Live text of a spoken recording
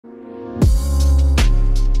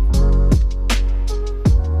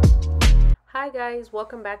guys,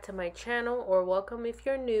 welcome back to my channel, or welcome if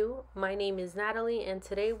you're new. My name is Natalie and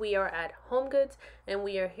today we are at HomeGoods and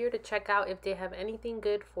we are here to check out if they have anything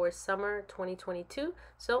good for summer 2022.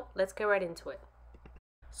 So let's get right into it.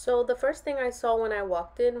 So the first thing I saw when I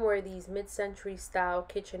walked in were these mid-century style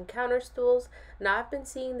kitchen counter stools. Now I've been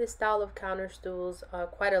seeing this style of counter stools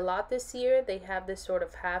quite a lot this year. They have this sort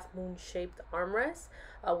of half moon shaped armrest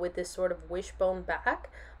with this sort of wishbone back.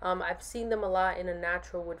 I've seen them a lot in a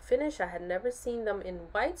natural wood finish. I had never seen them in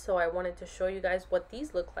white, so I wanted to show you guys what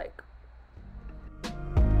these look like.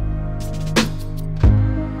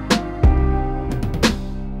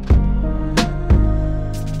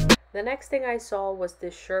 The next thing I saw was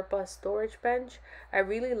this Sherpa storage bench. I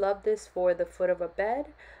really love this for the foot of a bed.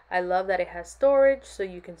 I love that it has storage so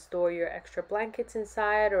you can store your extra blankets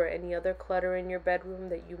inside or any other clutter in your bedroom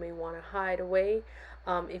that you may want to hide away.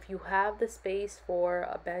 If you have the space for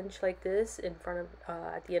a bench like this in front of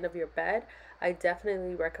at the end of your bed, I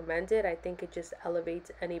definitely recommend it. I think it just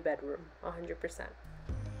elevates any bedroom 100%.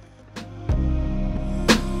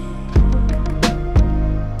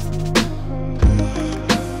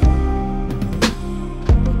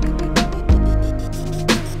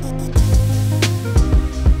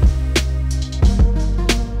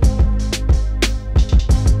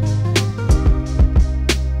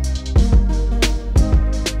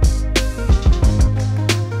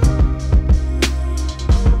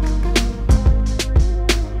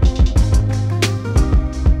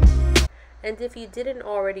 And if you didn't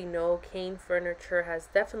already know, Kane Furniture has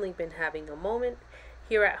definitely been having a moment.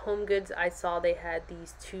 Here at HomeGoods, I saw they had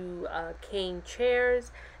these two Kane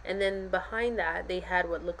chairs, and then behind that they had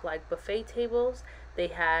what looked like buffet tables. They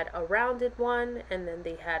had a rounded one, and then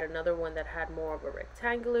they had another one that had more of a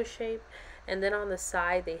rectangular shape, and then on the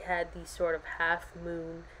side they had these sort of half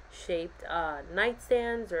moon shaped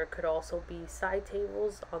nightstands, or it could also be side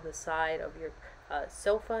tables on the side of your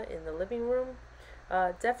sofa in the living room.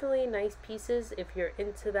 Definitely nice pieces if you're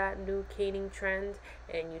into that new caning trend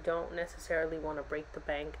and you don't necessarily want to break the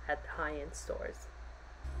bank at high-end stores.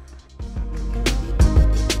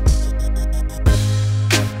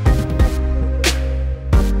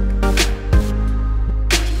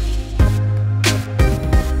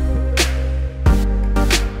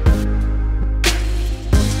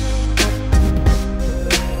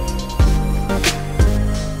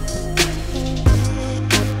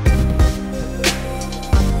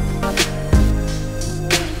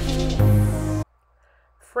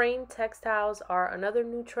 Frame textiles are another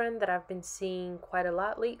new trend that I've been seeing quite a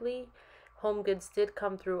lot lately. HomeGoods did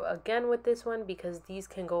come through again with this one because these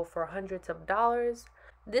can go for hundreds of dollars.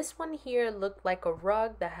 This one here looked like a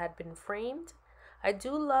rug that had been framed. I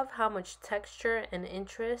do love how much texture and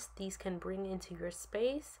interest these can bring into your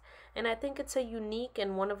space, and I think it's a unique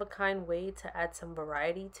and one-of-a-kind way to add some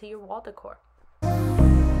variety to your wall decor.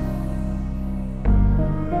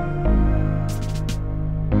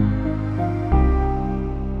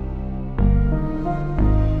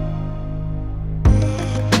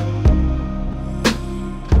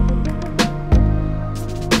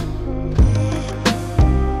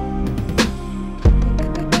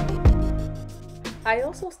 I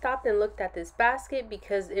also stopped and looked at this basket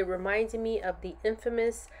because it reminded me of the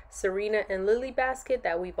infamous Serena and Lily basket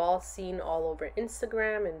that we've all seen all over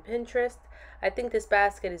Instagram and Pinterest. I think this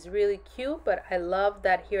basket is really cute, but I love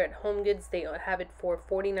that here at HomeGoods they have it for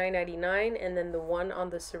 $49.99, and then the one on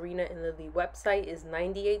the Serena and Lily website is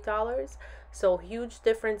 $98. So huge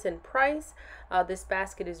difference in price. This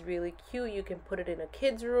basket is really cute. You can put it in a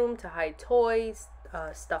kid's room to hide toys,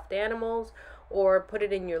 stuffed animals, or put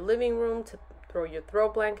it in your living room to throw your throw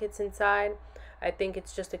blankets inside. I think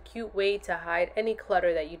it's just a cute way to hide any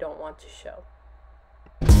clutter that you don't want to show.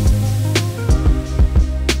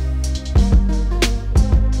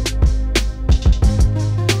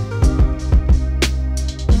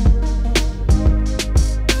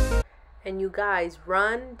 And you guys,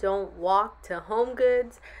 run, don't walk to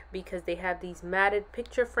HomeGoods because they have these matted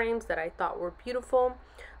picture frames that I thought were beautiful.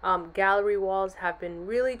 Gallery walls have been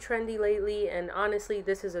really trendy lately, and honestly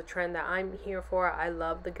this is a trend that I'm here for. I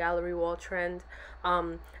love the gallery wall trend.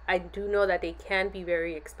 I do know that they can be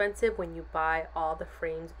very expensive when you buy all the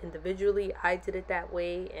frames individually. I did it that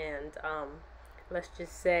way, and let's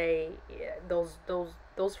just say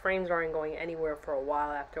those frames aren't going anywhere for a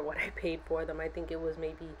while after what I paid for them. I think it was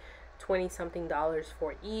maybe $20-something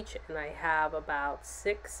for each, and I have about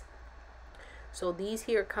 6. So these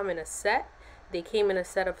here come in a set. They came in a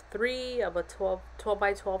set of 3 of a 12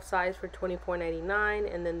 by 12 size for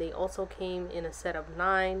 $24.99, and then they also came in a set of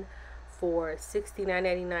 9 for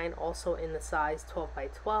 $69.99, also in the size 12 by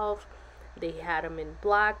 12. They had them in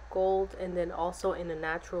black, gold, and then also in a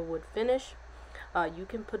natural wood finish. You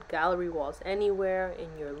can put gallery walls anywhere,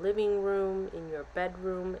 in your living room, in your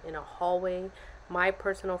bedroom, in a hallway. My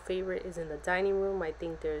personal favorite is in the dining room. I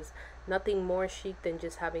think there's nothing more chic than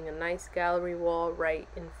just having a nice gallery wall right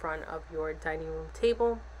in front of your dining room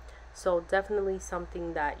table. So definitely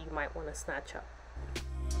something that you might want to snatch up.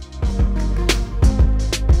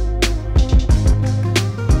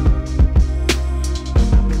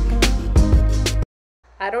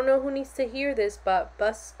 I don't know who needs to hear this, but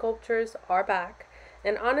bust sculptures are back.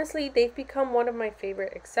 And honestly, they've become one of my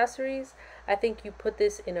favorite accessories. I think you put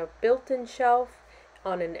this in a built-in shelf,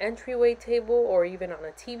 on an entryway table, or even on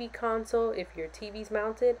a TV console if your TV's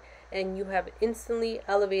mounted, and you have instantly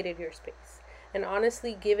elevated your space. And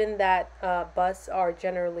honestly, given that busts are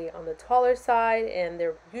generally on the taller side and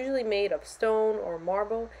they're usually made of stone or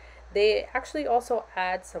marble, they actually also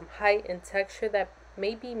add some height and texture that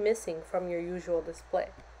may be missing from your usual display.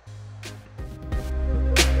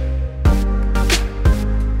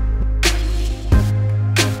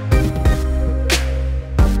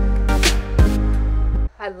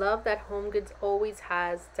 I love that HomeGoods always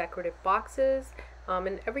has decorative boxes,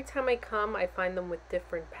 and every time I come I find them with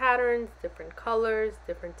different patterns, different colors,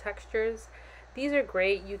 different textures. These are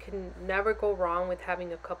great. You can never go wrong with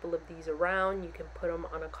having a couple of these around. You can put them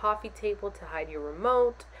on a coffee table to hide your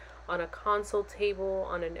remote, on a console table,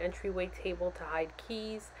 on an entryway table to hide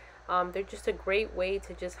keys. They're just a great way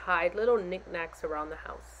to just hide little knickknacks around the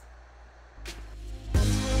house.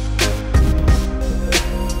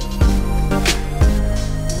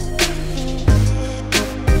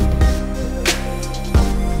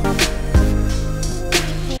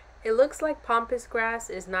 It looks like pampas grass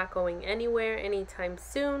is not going anywhere anytime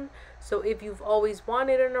soon, so if you've always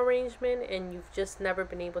wanted an arrangement and you've just never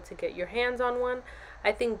been able to get your hands on one,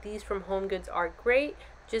 I think these from HomeGoods are great,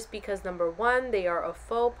 just because number one, they are a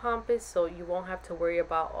faux pampas, so you won't have to worry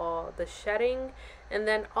about all the shedding, and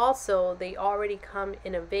then also they already come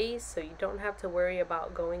in a vase, so you don't have to worry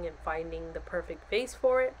about going and finding the perfect vase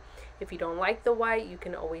for it. If you don't like the white, you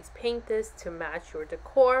can always paint this to match your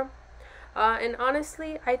decor. And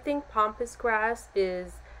honestly, I think pampas grass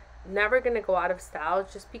is never going to go out of style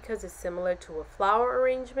just because it's similar to a flower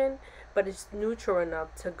arrangement, but it's neutral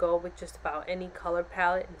enough to go with just about any color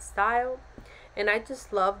palette and style. And I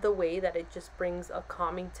just love the way that it just brings a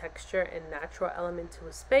calming texture and natural element to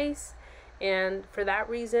a space. And for that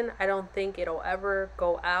reason, I don't think it'll ever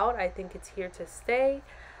go out. I think it's here to stay.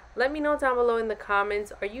 Let me know down below in the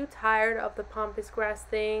comments, are you tired of the pampas grass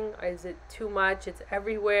thing? Or is it too much? It's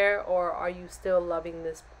everywhere, or are you still loving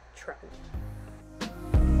this trend?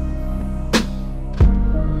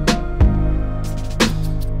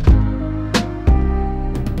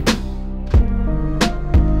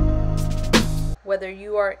 Whether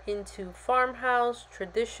you are into farmhouse,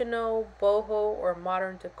 traditional, boho, or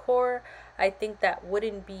modern decor, I think that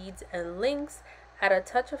wooden beads and links add a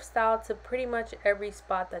touch of style to pretty much every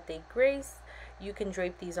spot that they grace. You can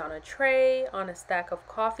drape these on a tray, on a stack of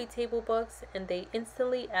coffee table books, and they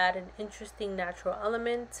instantly add an interesting natural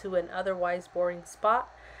element to an otherwise boring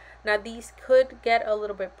spot. Now these could get a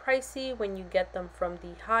little bit pricey when you get them from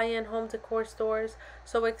the high-end home decor stores,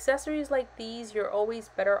 so accessories like these you're always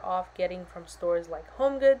better off getting from stores like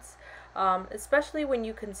HomeGoods, especially when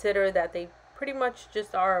you consider that they pretty much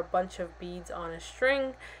just are a bunch of beads on a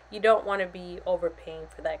string. You don't want to be overpaying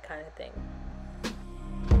for that kind of thing.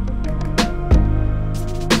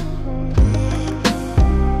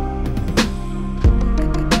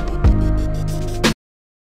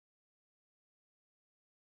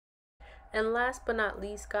 And last but not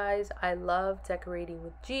least, guys, I love decorating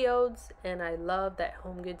with geodes, and I love that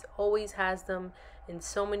HomeGoods always has them in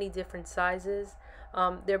so many different sizes.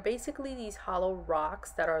 They're basically these hollow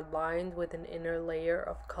rocks that are lined with an inner layer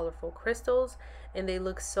of colorful crystals, and they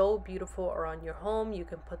look so beautiful around your home. You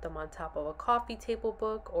can put them on top of a coffee table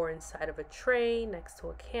book or inside of a tray next to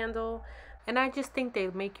a candle. And I just think they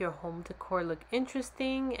make your home decor look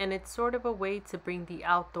interesting, and it's sort of a way to bring the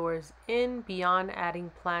outdoors in beyond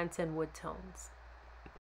adding plants and wood tones.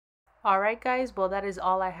 Alright guys, well that is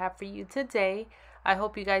all I have for you today. I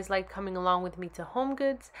hope you guys liked coming along with me to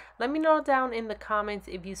HomeGoods. Let me know down in the comments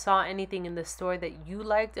if you saw anything in the store that you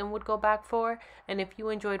liked and would go back for. And if you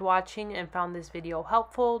enjoyed watching and found this video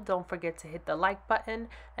helpful, don't forget to hit the like button.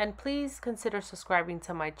 And please consider subscribing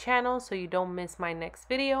to my channel so you don't miss my next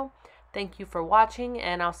video. Thank you for watching,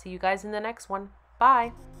 and I'll see you guys in the next one.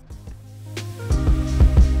 Bye!